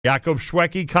Yaakov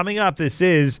Shweki coming up. This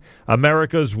is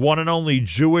America's one and only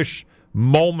Jewish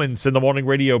Moments in the Morning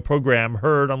radio program,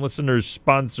 heard on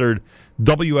listeners-sponsored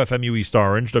WFMU East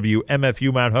Orange,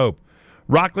 WMFU Mount Hope,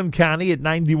 Rockland County at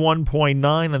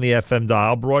 91.9 on the FM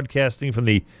dial, broadcasting from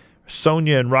the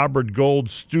Sonia and Robert Gold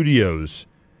studios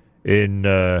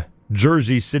in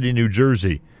Jersey City, New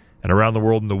Jersey, and around the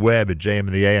world on the web at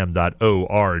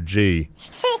jmandtheam.org.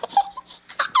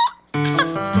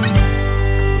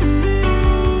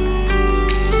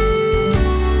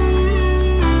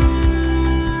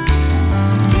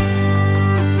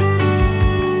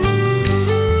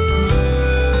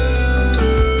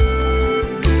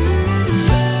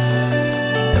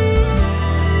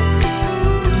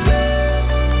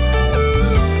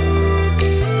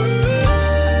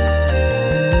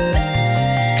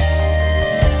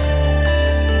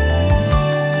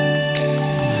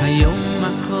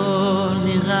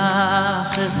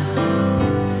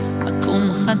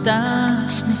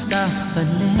 חדש נפתח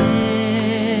בלב,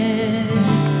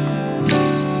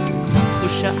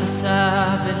 תחושה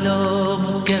עשה ולא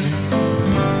מוכרת,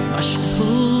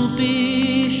 משהו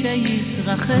בי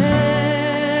שיתרחב,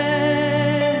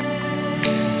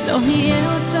 לא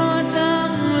יהיה אותו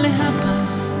אדם להבא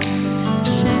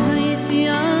שהייתי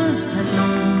עד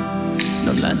היום,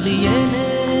 נולד לי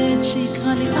ילד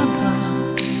שיקרא לי אבא,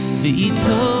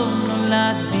 ואיתו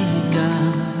נולד בי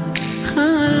גם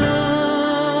חלום.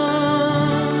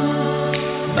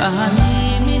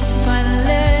 ואני מתפלל,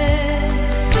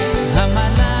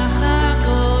 המלאך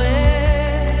הגואל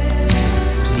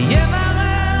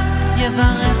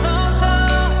יברך אותו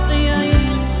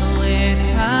ויעיר לו את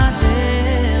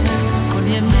הדרך כל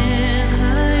ימי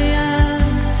חיי.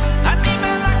 אני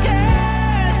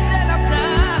מבקש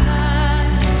אלוקיי,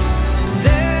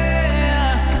 זה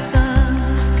הקטן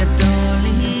גדול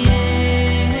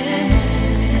יהיה,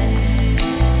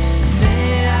 זה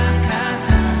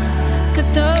הקטן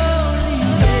גדול.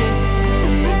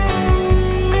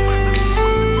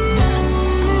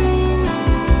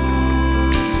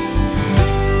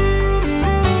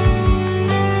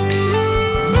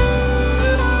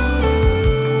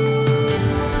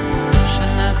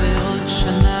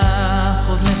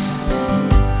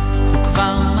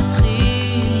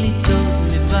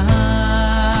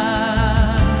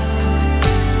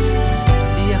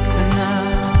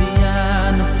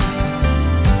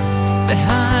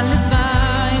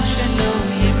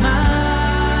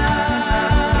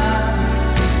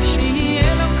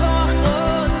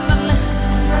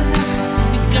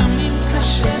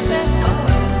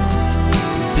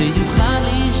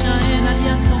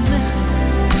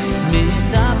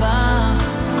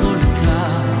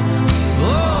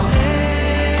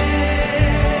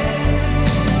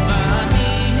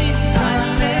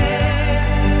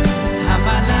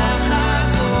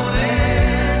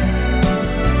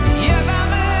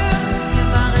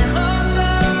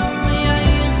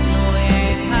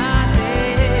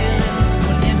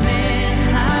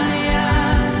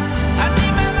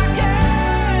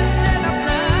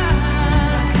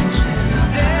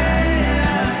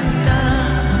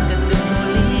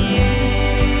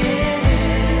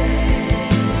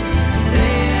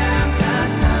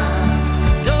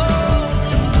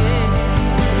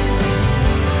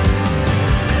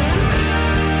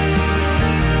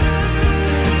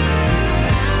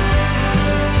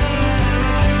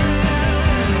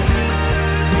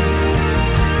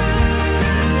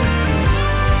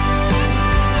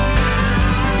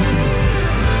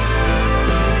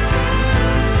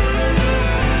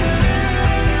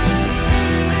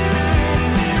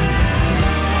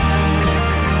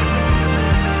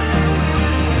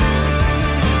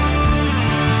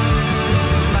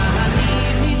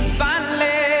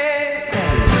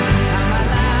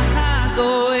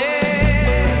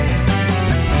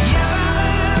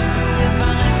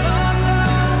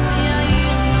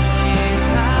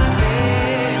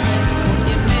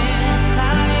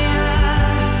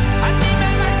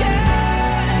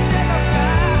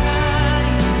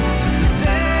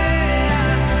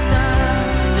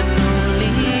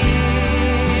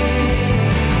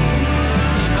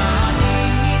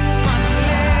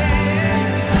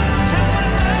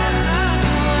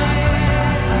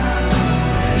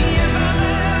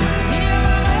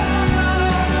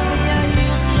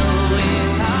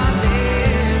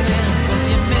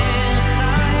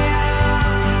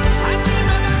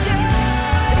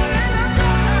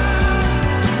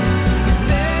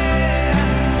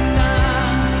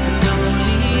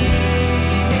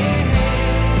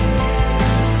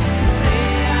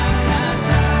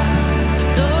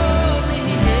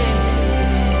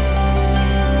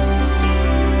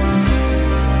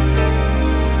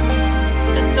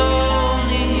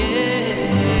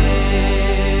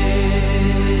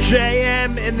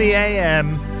 JM in the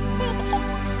AM.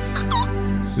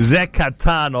 Zek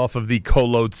Katan off of the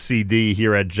Kolot CD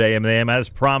here at JM in the AM. As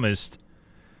promised,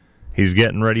 he's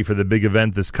getting ready for the big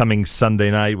event this coming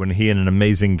Sunday night when he and an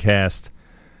amazing cast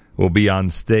will be on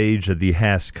stage at the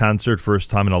Haas concert. First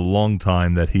time in a long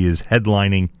time that he is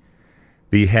headlining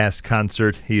the Haas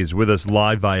concert. He is with us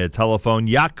live via telephone.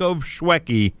 Yaakov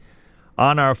Shweki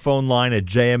on our phone line at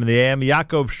JM in the AM.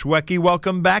 Yaakov Shweki,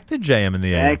 welcome back to JM in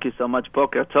the AM. Thank you so much,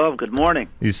 Boker Tov. Good morning.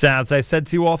 You sound, as I said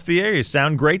to you off the air, you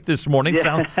sound great this morning.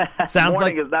 Yeah. Sounds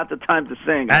morning like is not the time to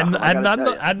sing.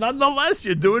 and nonetheless,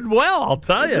 you're doing well, I'll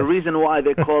tell you. The reason why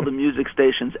they call the music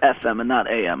stations FM and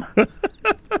not AM.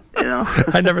 You know?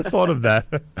 I never thought of that.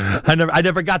 I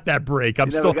never got that break.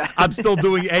 I'm still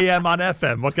doing AM on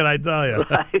FM. What can I tell you?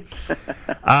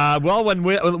 Right. Well,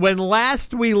 when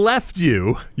last we left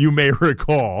you, you may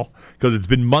recall, because it's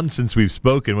been months since we've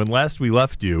spoken. When last we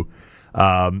left you,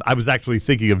 I was actually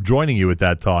thinking of joining you at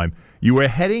that time. You were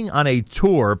heading on a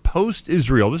tour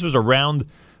post-Israel. This was around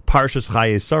Parshas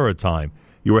Chayei Sarah time.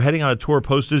 You were heading on a tour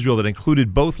post-Israel that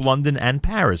included both London and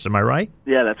Paris. Am I right?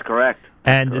 Yeah, that's correct.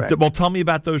 And well, tell me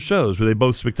about those shows. Were they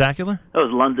both spectacular? It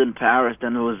was London, Paris,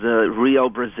 then it was Rio,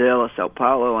 Brazil, Sao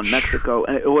Paulo, and Mexico.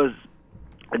 And it was,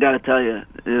 I got to tell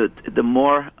you, the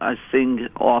more I sing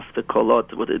off the Kolot,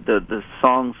 the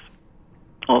songs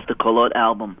off the Kolot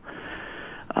album,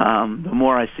 the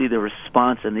more I see the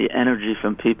response and the energy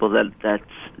from people that's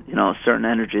a certain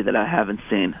energy that I haven't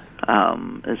seen.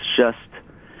 It's just,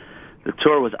 the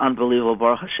tour was unbelievable.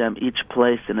 Baruch Hashem, each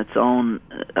place in its own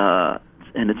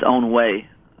way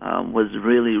was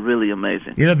really, really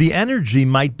amazing. The energy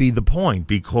might be the point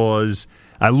because,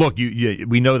 look,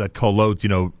 we know that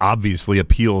Kolot, obviously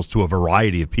appeals to a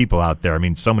variety of people out there. I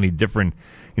mean, so many different,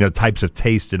 types of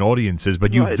tastes and audiences.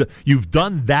 But you've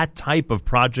done that type of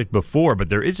project before, but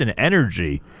there is an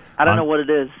energy. I don't know what it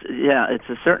is. Yeah, it's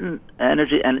a certain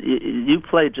energy. And you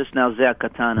played just now Zeh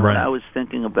Katan, and right. what I was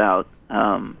thinking about.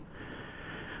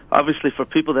 Obviously, for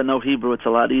people that know Hebrew, it's a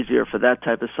lot easier for that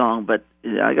type of song. But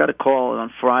I got a call on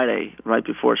Friday, right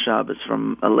before Shabbos,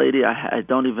 from a lady I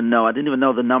don't even know. I didn't even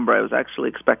know the number. I was actually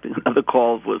expecting another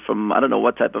call from I don't know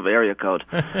what type of area code.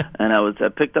 And I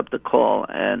picked up the call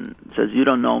and says, "You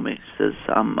don't know me." She says,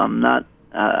 "I'm not.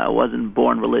 I wasn't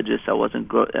born religious. I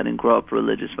didn't grow up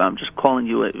religious. But I'm just calling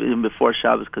you even before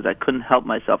Shabbos because I couldn't help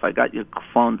myself. I got your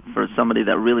phone for somebody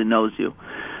that really knows you."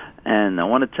 And I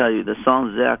want to tell you, the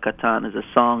song Zeh Katan is a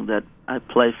song that I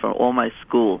play for all my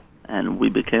school, and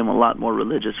we became a lot more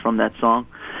religious from that song.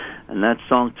 And that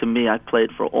song, to me, I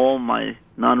played for all my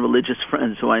non-religious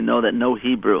friends who I know that know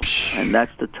Hebrew. And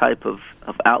that's the type of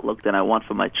outlook that I want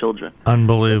for my children.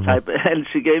 Unbelievable. And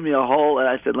she gave me a whole, and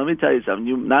I said, let me tell you something.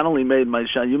 You not only made my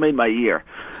show, you made my year.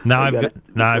 Now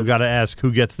I've got to ask,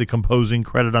 who gets the composing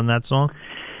credit on that song?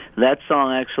 That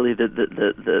song, actually,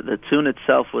 the tune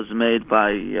itself was made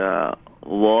by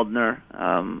Waldner.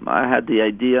 I had the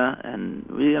idea, and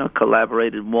we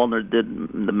collaborated. Waldner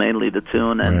did mainly the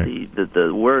tune, and right.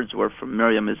 the words were from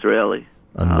Miriam Israeli.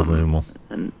 Unbelievable.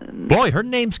 And boy, her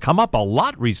name's come up a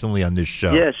lot recently on this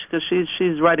show. Yeah, because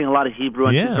she's writing a lot of Hebrew,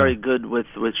 and she's very good with.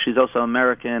 She's also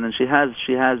American, and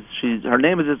her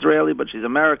name is Israeli, but she's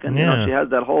American. Yeah. She has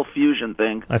that whole fusion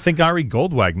thing. I think Ari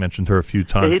Goldwag mentioned her a few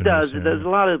times. He does. There's a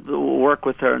lot of work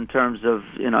with her in terms of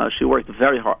she worked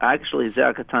very hard. Actually,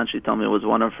 Zeh Katan, she told me, was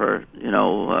one of her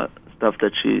stuff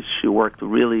that she worked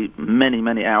really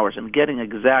many hours, and getting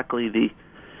exactly the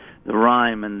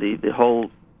rhyme and the whole.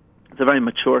 It's a very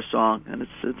mature song, and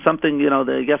it's something,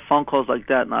 they get phone calls like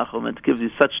that, Nachum, and it gives you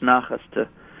such nachas to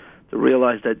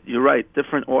realize that you're right,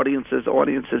 different audiences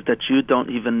that you don't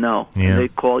even know. Yeah. And they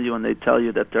call you and they tell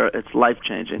you that it's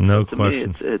life-changing. No to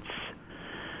question. Me,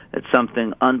 it's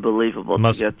something unbelievable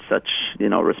to get such,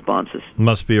 responses.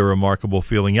 Must be a remarkable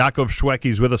feeling. Yaakov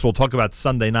Shweki's with us. We'll talk about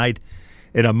Sunday night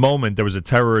in a moment. There was a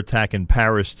terror attack in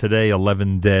Paris today,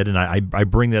 11 dead, and I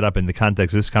bring that up in the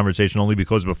context of this conversation only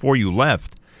because before you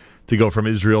left, to go from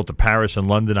Israel to Paris and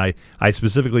London, I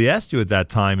specifically asked you at that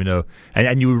time,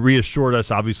 and you reassured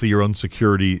us, obviously, your own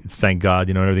security, thank God,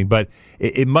 and everything. But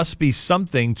it must be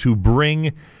something to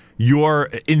bring your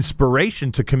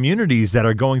inspiration to communities that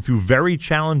are going through very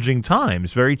challenging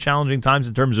times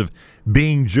in terms of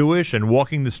being Jewish and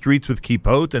walking the streets with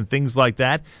kippot and things like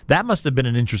that. That must have been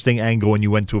an interesting angle when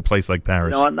you went to a place like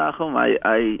Paris. You know what, Nachum?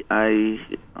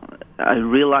 I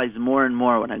realize more and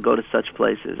more when I go to such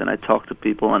places and I talk to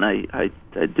people and I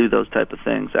do those type of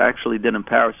things. I actually did in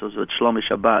Paris. It was with Shlomi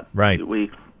Shabbat. Right.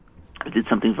 We did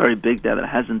something very big there that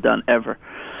hasn't done ever,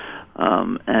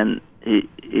 and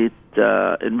it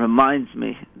reminds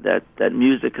me that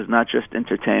music is not just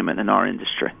entertainment in our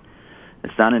industry.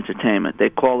 It's not entertainment. They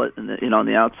call it, in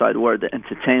the outside word, the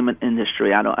entertainment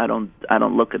industry. I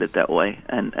don't look at it that way.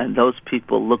 And those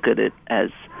people look at it as,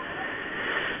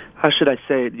 how should I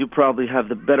say it? You probably have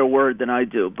the better word than I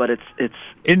do, but it's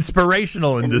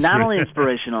inspirational industry. Not only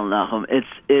inspirational, Nahum.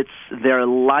 It's their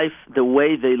life, the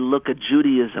way they look at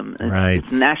Judaism.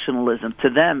 It's nationalism.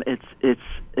 To them,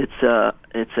 it's a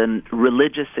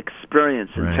religious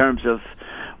experience in terms of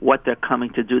what they're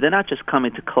coming to do. They're not just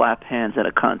coming to clap hands at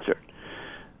a concert.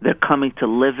 They're coming to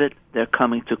live it, they're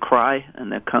coming to cry,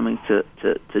 and they're coming to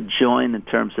join in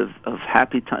terms of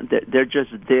happy time. They're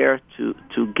just there to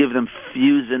give them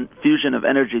fusion of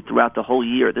energy throughout the whole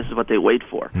year. This is what they wait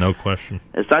for. No question.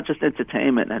 It's not just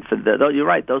entertainment. And though you're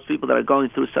right, those people that are going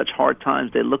through such hard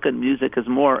times, they look at music as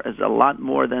a lot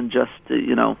more than just,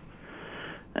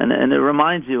 And it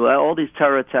reminds you, all these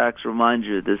terror attacks remind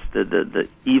you the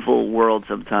evil world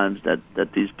sometimes that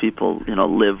these people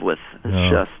live with.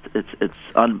 It's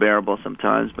unbearable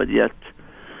sometimes, but yet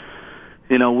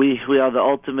we are the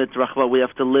ultimate rachva. We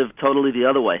have to live totally the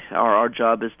other way. Our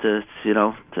job is to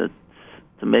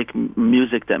make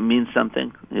music that means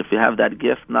something. If you have that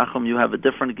gift, Nachum, you have a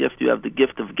different gift. You have the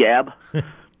gift of gab.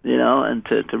 And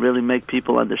to really make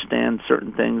people understand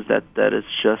certain things that is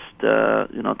just,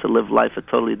 to live life a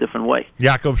totally different way.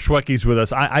 Yaakov Shwekey's with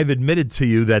us. I've admitted to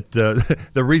you that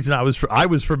the reason I was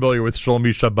familiar with Shlomi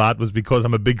Shabbat was because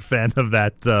I'm a big fan of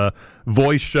that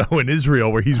voice show in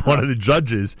Israel where he's one of the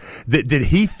judges. Did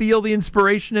he feel the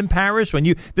inspiration in Paris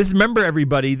when remember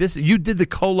everybody, you did the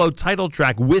Kolo title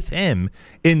track with him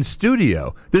in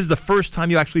studio. This is the first time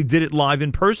you actually did it live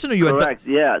in person? Or you Correct,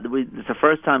 it's the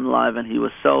first time live, and he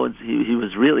was he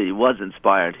was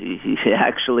inspired. He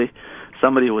actually,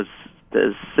 somebody was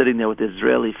sitting there with the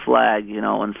Israeli flag,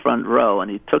 in front row, and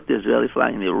he took the Israeli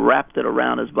flag and he wrapped it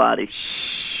around his body,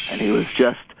 and he was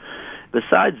just,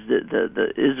 besides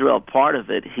the Israel part of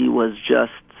it, he was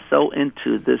just so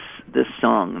into this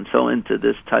song and so into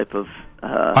this type of.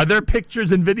 Are there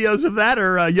pictures and videos of that,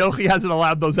 or Yochi hasn't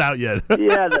allowed those out yet?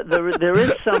 Yeah, there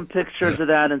is some pictures of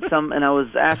that, and I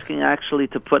was asking actually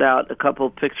to put out a couple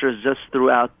of pictures just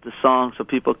throughout the song so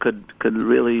people could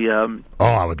really.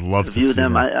 I would love to view see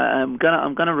them. that. I'm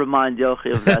gonna remind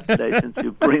Yochi of that today since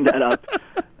you bring that up,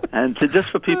 and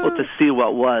just for people to see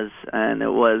what was, and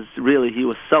it was really, he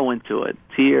was so into it,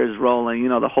 tears rolling,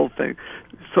 the whole thing.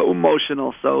 So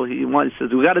emotional, so he says,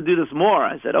 we got to do this more.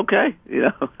 I said, okay.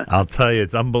 I'll tell you,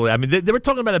 it's unbelievable. I mean, they were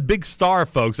talking about a big star,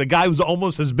 folks, a guy who's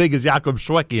almost as big as Yaakov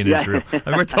Shwekey in Israel.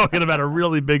 And we're talking about a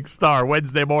really big star.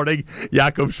 Wednesday morning,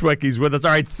 Yaakov Shwekey's with us.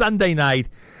 All right, Sunday night.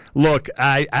 Look,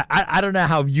 I don't know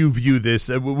how you view this.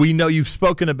 We know you've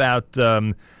spoken about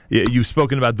those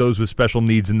with special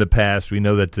needs in the past. We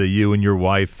know that you and your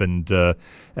wife and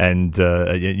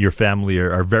your family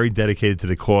are very dedicated to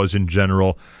the cause in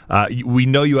general. We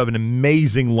know you have an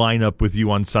amazing lineup with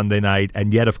you on Sunday night,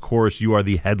 and yet, of course, you are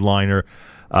the headliner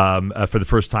for the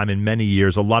first time in many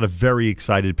years. A lot of very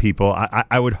excited people.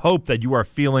 I would hope that you are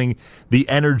feeling the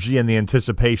energy and the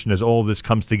anticipation as all this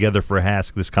comes together for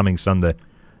HASC this coming Sunday.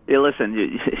 Yeah, listen,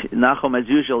 Nachum, as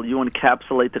usual, you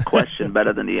encapsulate the question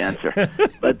better than the answer.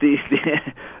 But the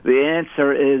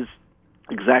answer is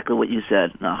exactly what you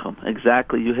said, Nachum.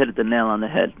 Exactly, you hit the nail on the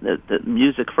head. The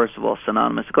music, first of all,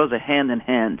 synonymous. It goes hand in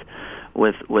hand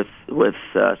with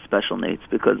special needs,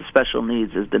 because special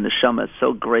needs is the neshama,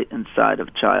 so great inside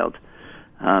of child.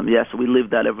 Yes, we live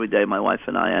that every day, my wife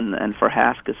and I, and for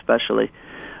HASC especially.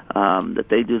 That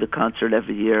they do the concert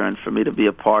every year, and for me to be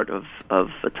a part of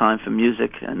A Time for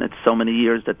Music, and it's so many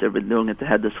years that they've been doing it. They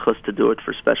had this chus to do it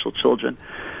for special children.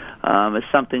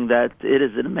 It's something that it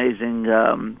is an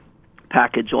amazing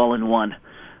package all in one.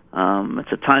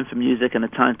 It's a time for music and a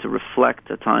time to reflect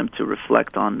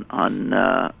on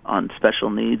special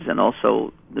needs, and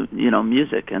also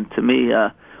music. And to me,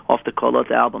 off the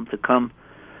Kolot album, to come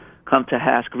to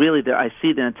HASC, really, I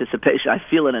see the anticipation. I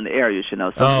feel it in the air, you should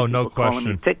know. No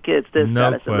question. Me tickets, this,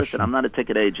 no that. I said, listen, I'm not a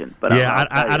ticket agent. But yeah,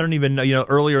 I don't even know.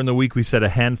 Earlier in the week, we said a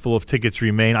handful of tickets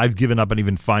remain. I've given up on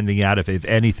even finding out if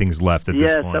anything's left at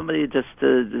this point. Yeah,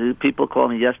 somebody people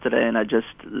called me yesterday, and I just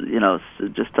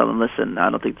tell them, listen, I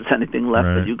don't think there's anything left.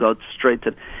 Right. But you go straight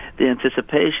to the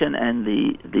anticipation, and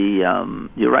the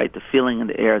you're right, the feeling in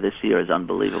the air this year is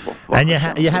unbelievable. Well, and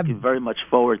I'm looking very much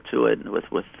forward to it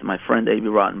with my friend Avi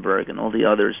Rottenberg and all the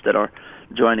others that are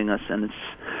joining us, and it's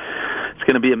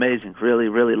going to be amazing. Really,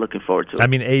 really looking forward to it. I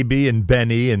mean, AB and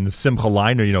Benny and Simcha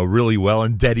Leiner, really well,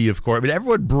 and Deddy, of course. I mean,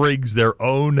 everyone brings their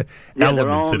own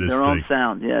element to this their thing. own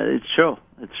sound. Yeah, it's true.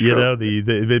 It's You true. know, the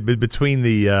between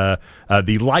the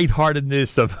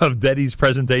lightheartedness of Deddy's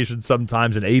presentation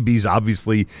sometimes, and AB's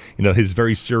obviously, his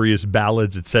very serious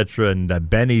ballads, etc., and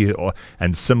Benny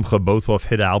and Simcha both off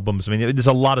hit albums. I mean, there's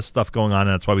a lot of stuff going on, and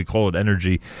that's why we call it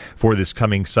Energy for this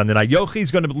coming Sunday night.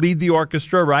 Yochi's going to lead the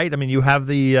orchestra, right? I mean, you have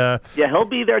the Yeah, he'll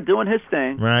be there doing his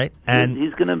thing. right, and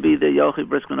he's going to be the Yochi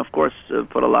Briskman, of course,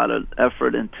 put a lot of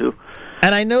effort into.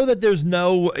 And I know that there's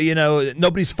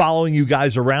nobody's following you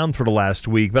guys around for the last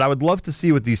week, but I would love to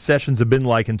see what these sessions have been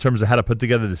like in terms of how to put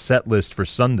together the set list for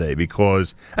Sunday,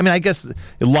 because, I mean, I guess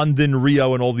London,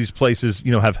 Rio, and all these places,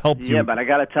 have helped you. Yeah, but I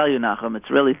got to tell you, Nachum, it's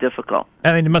really difficult.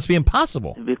 I mean, it must be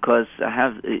impossible. Because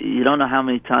you don't know how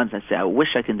many times I say, I wish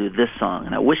I can do this song,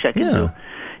 and I wish I can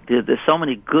do. There's so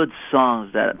many good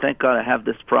songs that, thank God I have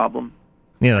this problem.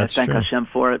 Yeah, that's I thank true. Hashem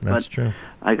for it. That's but true.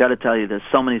 I got to tell you, there's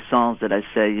so many songs that I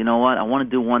say, you know what? I want to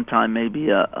do one time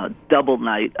maybe a double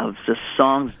night of just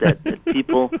songs that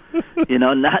people,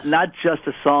 not just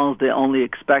the songs they only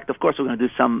expect. Of course, we're going to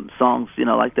do some songs,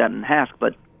 like that in Hask,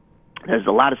 but there's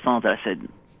a lot of songs that I said,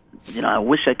 I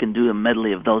wish I can do a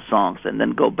medley of those songs and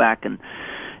then go back and,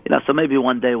 so maybe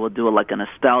one day we'll do like a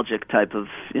nostalgic type of,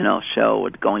 show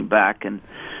with going back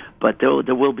but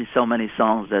there will be so many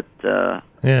songs that.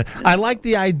 Yeah, I like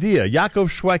the idea. Yaakov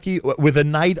Shweki with a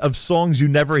night of songs you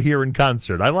never hear in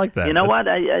concert. I like that. You know what,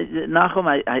 Nachum,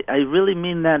 I really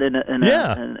mean that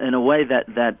in a way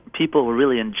that people will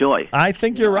really enjoy. I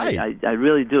think you're right. I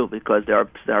really do, because there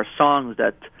are songs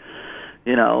that,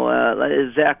 like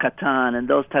Zeh Katan and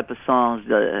those type of songs,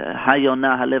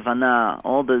 Hayona Halevana,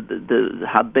 all the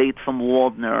Habeit from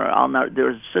Waldner.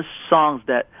 There's just songs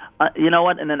that. You know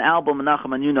what? In an album,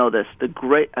 Menachem, and you know this,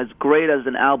 as great as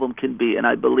an album can be, and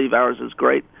I believe ours is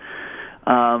great.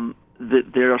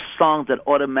 There are songs that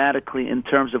automatically, in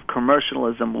terms of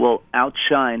commercialism, will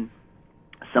outshine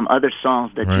some other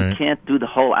songs that you can't do the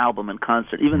whole album in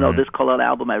concert. Even though this Kolot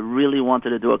album, I really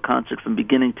wanted to do a concert from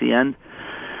beginning to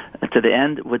the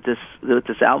end with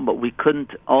this album, but we couldn't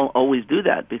always do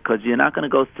that, because you're not going to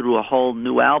go through a whole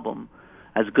new album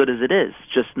as good as it is.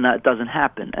 It doesn't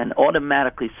happen. And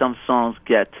automatically some songs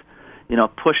get,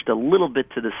 pushed a little bit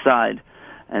to the side.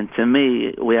 And to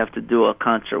me, we have to do a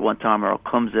concert one time, or a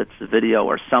Kumsitz video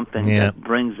or something that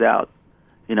brings out,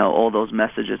 all those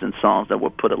messages and songs that were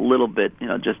put a little bit,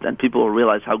 and people will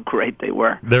realize how great they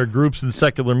were. There are groups in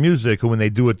secular music who, when they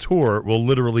do a tour, will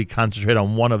literally concentrate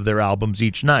on one of their albums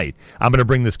each night. I'm going to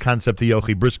bring this concept to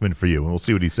Yochi Briskman for you, and we'll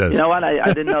see what he says. You know what? I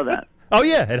didn't know that. Oh,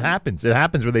 yeah, it happens. It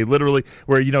happens where they literally,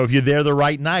 if you're there the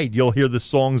right night, you'll hear the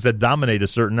songs that dominate a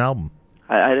certain album.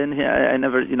 I didn't hear, I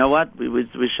never, you know what? We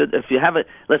should, if you have it,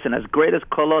 listen, as great as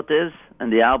Kolot is,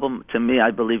 and the album, to me,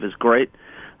 I believe is great,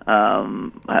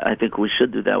 I think we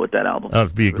should do that with that album. That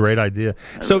would be a great idea.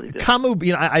 So, really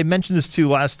Kamu, I mentioned this to you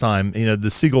last time.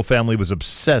 The Siegel family was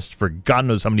obsessed for God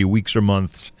knows how many weeks or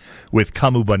months with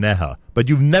Kamu Baneha, but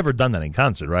you've never done that in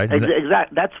concert, right?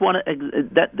 Exactly. That's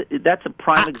that's a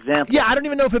prime example. Yeah, I don't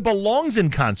even know if it belongs in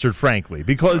concert, frankly,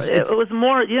 because it was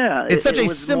more. Yeah, it's such it a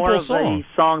was simple more of song.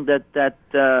 A song that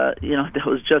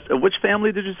was just. Which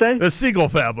family did you say? The Siegel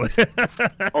family.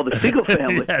 Oh, the Siegel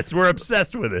family. Yes, we're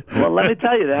obsessed with it. Well, let me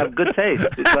tell you, they have good taste,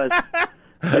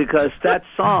 because that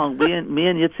song, me and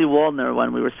Yitzi Waldner,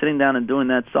 when we were sitting down and doing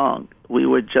that song, we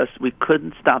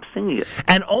couldn't stop singing it.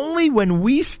 And only when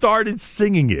we started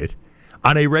singing it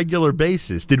on a regular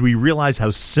basis did we realize how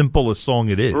simple a song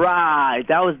it is. Right,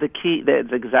 that was the key.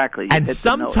 That's exactly. And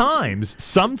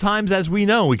sometimes, as we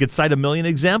know, we could cite a million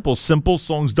examples, simple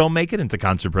songs don't make it into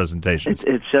concert presentations.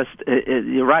 It's just,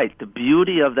 you're right. The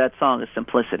beauty of that song is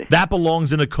simplicity. That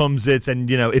belongs in a Kumsitz, and,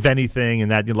 if anything, and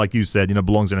that, like you said,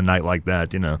 belongs in a night like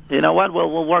that, You know what?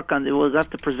 We'll work on it. We'll have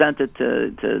to present it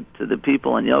to the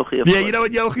people in Yochi. Yeah, you know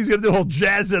what Yochi's going to do? He'll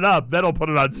jazz it up. Then he'll put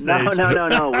it on stage.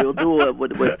 No. We'll do it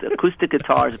with acoustic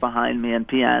guitars behind me and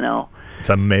piano. It's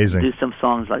amazing. Do some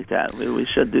songs like that. We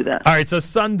should do that. All right, so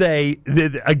Sunday,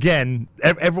 again,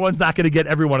 everyone's not going to get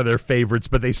every one of their favorites,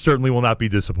 but they certainly will not be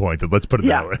disappointed. Let's put it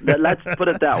that way. Let's put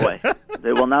it that way.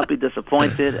 They will not be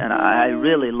disappointed, and I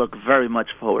really look very,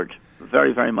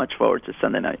 very much forward to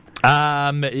Sunday night.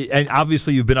 And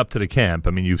obviously you've been up to the camp. I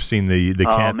mean, you've seen the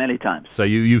camp many times. So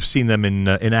you've seen them in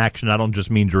action. I don't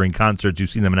just mean during concerts. You've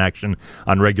seen them in action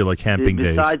on regular camping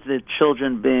days. Besides the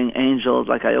children being angels,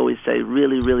 like I always say,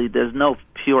 really, really, there's no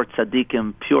pure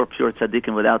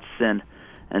tzaddikim without sin.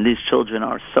 And these children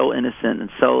are so innocent, and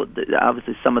so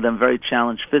obviously some of them very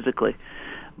challenged physically.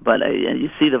 But and you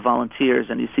see the volunteers,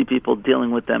 and you see people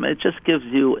dealing with them. It just gives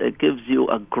you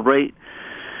a great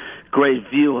great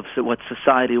view of what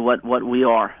society, what we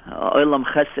are. Olam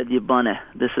chesed yibaneh.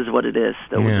 This is what it is.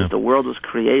 The world was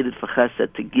created for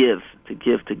chesed, to give.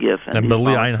 And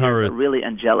B'li Ein Hara, are really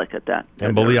angelic at that.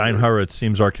 And B'li Ein Hara, it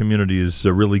seems our community is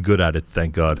really good at it.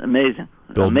 Thank God. Amazing.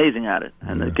 Amazing at it,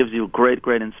 and it gives you great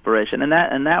inspiration.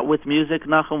 And that with music,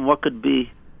 Nachum, what could be,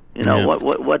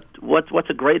 what's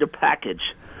a greater package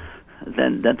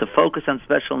than to focus on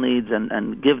special needs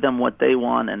and give them what they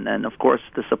want, and of course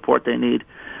the support they need,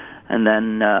 and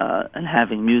then and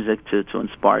having music to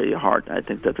inspire your heart. I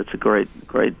think that's a great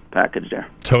package there.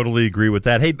 Totally agree with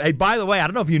that. Hey, by the way, I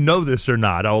don't know if you know this or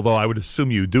not, although I would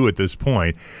assume you do at this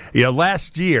point.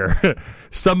 Last year,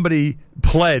 somebody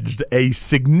pledged a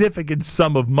significant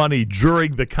sum of money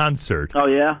during the concert. Oh,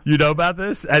 yeah? You know about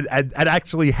this? And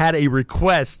actually had a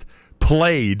request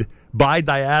played by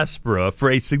Diaspora for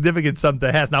a significant sum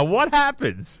to Hask. Now, what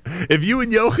happens if you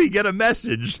and Yochi get a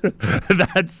message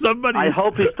that somebody? I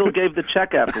hope he still gave the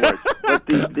check afterwards. But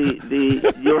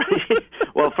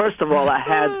well, first of all, I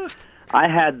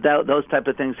had those type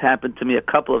of things happen to me a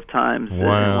couple of times.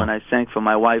 Wow. When I sang for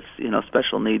my wife's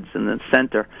special needs in the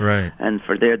center, right? And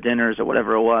for their dinners or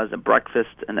whatever it was, a breakfast,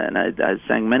 and then I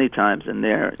sang many times in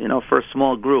there, for a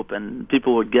small group, and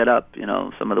people would get up,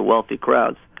 some of the wealthy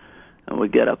crowds. And we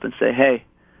get up and say, "Hey,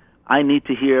 I need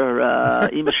to hear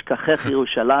Ima Shkachech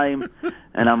Yerushalayim,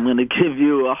 and I'm going to give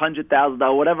you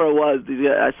 $100,000, whatever it was."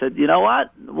 I said, "You know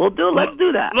what? Let's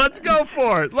do that. Let's go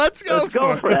for it. Let's go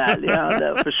for that.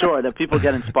 For sure. That people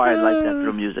get inspired like that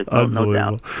through music. No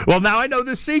doubt. Well, now I know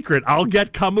the secret. I'll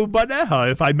get Kamu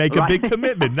Baneha if I make a big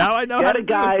commitment. Now I know get how to a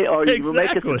guy, do it. or you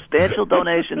make a substantial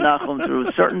donation, Nachum, through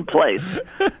a certain place,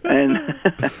 and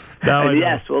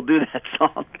yes, we'll do that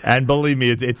song. And believe me,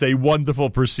 it's a wonderful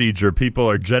procedure. People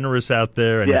are generous out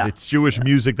there, and if it's Jewish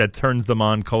music that turns them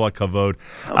on, kol hakavod.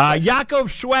 Okay. Yaakov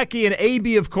Shweki and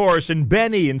Abi, of course, and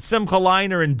Benny and Simcha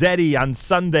Leiner and Deddy on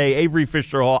Sunday, Avery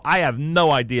Fisher Hall. I have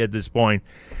no idea at this point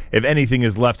if anything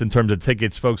is left in terms of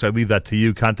tickets. Folks, I leave that to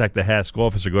you. Contact the Hask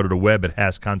office or go to the web at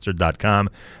haskconcert.com.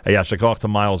 Yashar to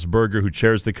Miles Berger, who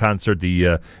chairs the concert.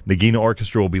 The Nagina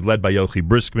Orchestra will be led by Yochi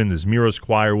Briskman. The Zmiros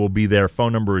Choir will be there.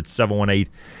 Phone number is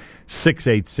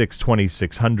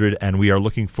 718-686-2600, and we are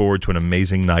looking forward to an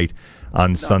amazing night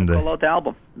on Sunday. The Kolot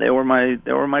album. They were my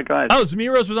guys. Oh,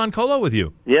 Zmiros was on Kolo with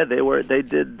you. Yeah, they were. They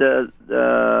did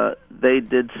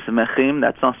Semechim.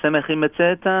 That song Semechim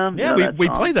Etzetam. Yeah, we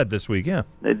played that this week. Yeah,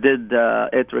 they did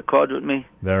Et Rekod with me.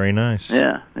 Very nice.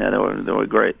 Yeah, they were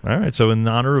great. All right, so in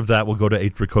honor of that, we'll go to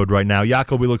Et Rekod right now.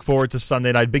 Yaakov, we look forward to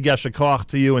Sunday night. Big Yashar Koach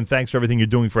to you, and thanks for everything you're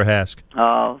doing for Hask.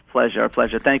 Oh, pleasure.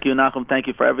 Thank you, Nachum. Thank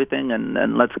you for everything,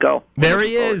 and let's go. There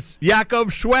he is, Yaakov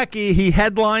Shweki. He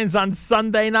headlines on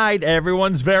Sunday night.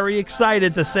 Everyone's very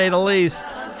excited, to say the least.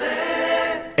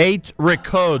 8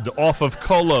 Rekod off of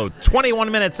Kolo.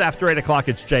 21 minutes after 8 o'clock,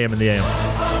 it's JM in the AM.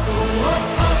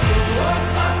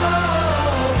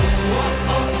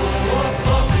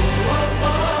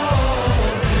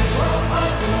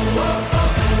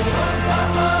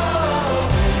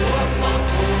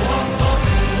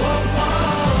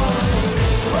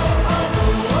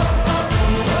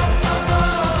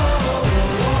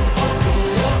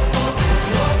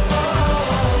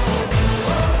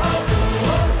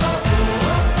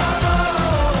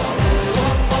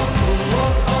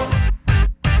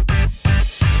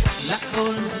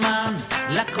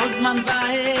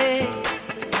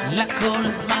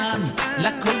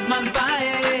 לכל זמן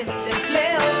בעת את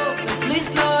לאור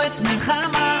לשנוא את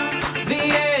מלחמה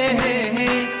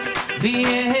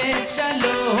ויהיה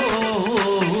שלום